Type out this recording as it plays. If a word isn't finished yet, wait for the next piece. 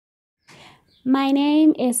My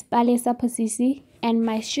name is Palisa Posisi and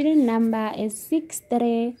my student number is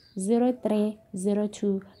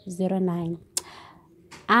 63030209.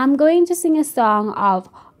 I'm going to sing a song of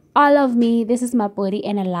All of Me. This is my body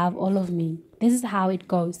and I love all of me. This is how it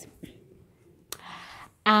goes.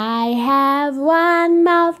 I have one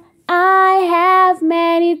mouth, I have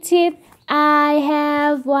many teeth, I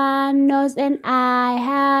have one nose and I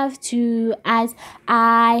have two eyes,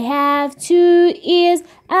 I have two ears,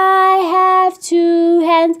 I have two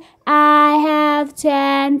hands, I have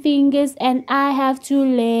 10 fingers and I have 2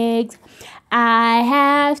 legs. I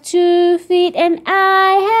have 2 feet and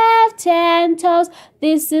I have 10 toes.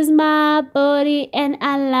 This is my body and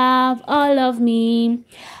I love all of me.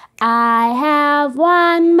 I have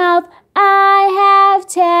one mouth, I have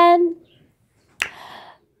 10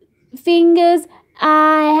 fingers,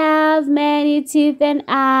 I have many teeth and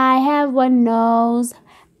I have one nose.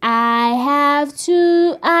 I have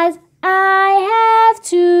 2 eyes, I have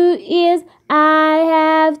 2 ears, I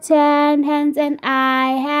have 10 hands and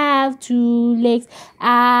I have 2 legs.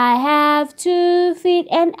 I have 2 feet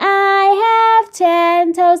and I have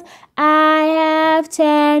 10 toes. I have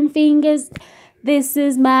 10 fingers. This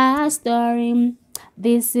is my story.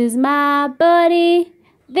 This is my body.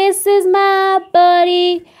 This is my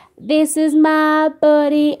body. This is my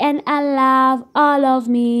body and I love all of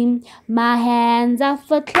me. My hands are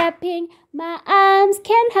for clapping. My arms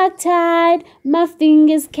can hug tight. My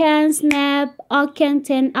fingers can snap or can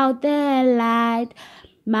turn out the light.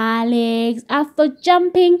 My legs are for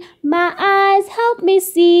jumping. My eyes help me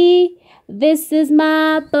see. This is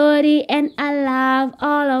my body and I love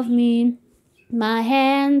all of me. My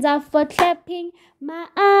hands are for clapping, my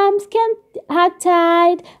arms can hug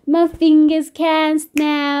tight, my fingers can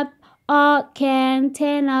snap or can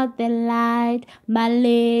turn out the light. My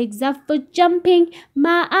legs are for jumping,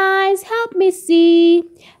 my eyes help me see.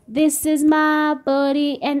 This is my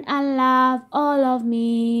body and I love all of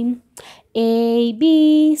me. A,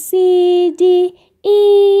 B, C, D,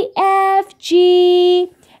 E, F,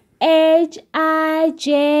 G, H, I,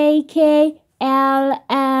 J, K, L,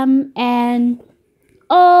 M, N,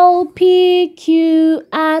 O, P, Q,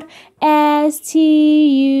 R, S, T,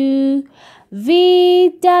 U, V,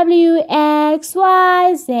 W, X,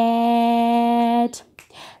 Y, Z.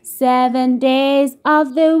 7 days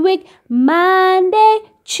of the week: Monday,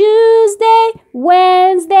 Tuesday,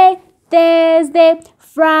 Wednesday, Thursday,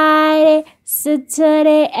 Friday,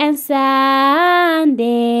 Saturday, and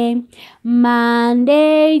Sunday.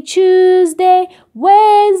 Monday, Tuesday,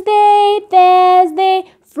 Wednesday, Thursday,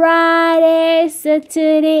 Friday,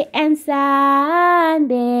 Saturday, and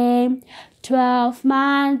Sunday. 12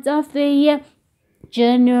 months of the year: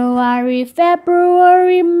 January,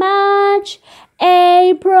 February, March,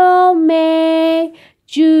 April, May,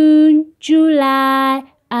 June, July,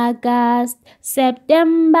 August,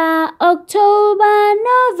 September, October,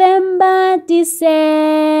 November,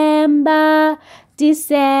 December.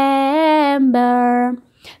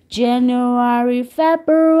 January,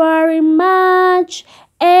 February, March,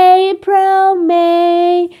 April,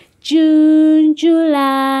 May, June,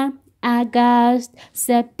 July, August,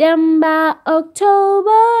 September,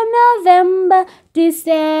 October, November,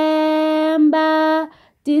 December.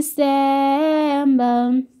 This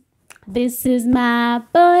is my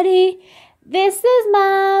body. This is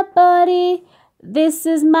my body. This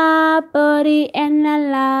is my body and I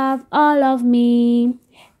love all of me.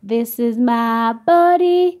 This is my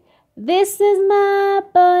body. This is my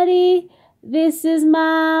body. This is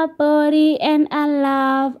my body and I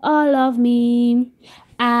love all of me.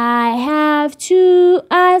 I have 2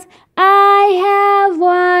 eyes, I have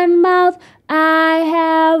 1 mouth, I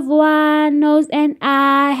have 1 nose and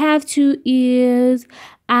I have 2 ears.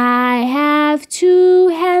 I have 2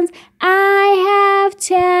 hands, I have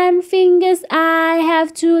 10 fingers, I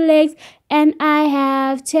have 2 legs and I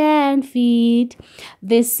have 10 feet.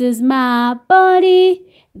 This is my body.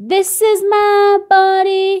 This is my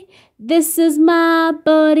body. This is my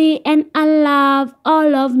body and I love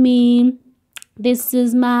all of me. This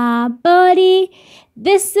is my body.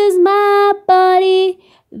 This is my body.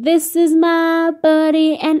 This is my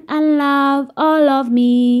body and I love all of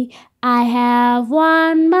me. I have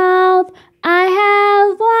 1 mouth, I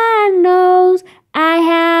have 1 nose, I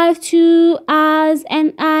have 2 eyes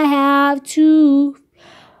and I have 2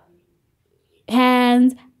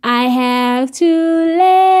 hands, I have 2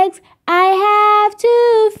 legs, I have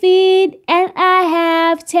 2 feet and I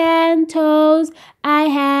have 10 toes, I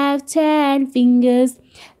have 10 fingers.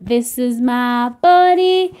 This is my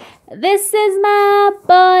body. This is my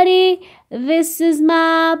body. This is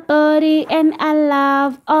my body and I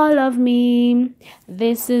love all of me.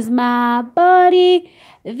 This is my body.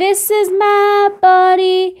 This is my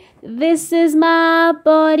body. This is my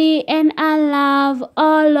body, and I love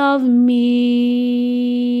all of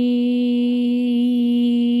me.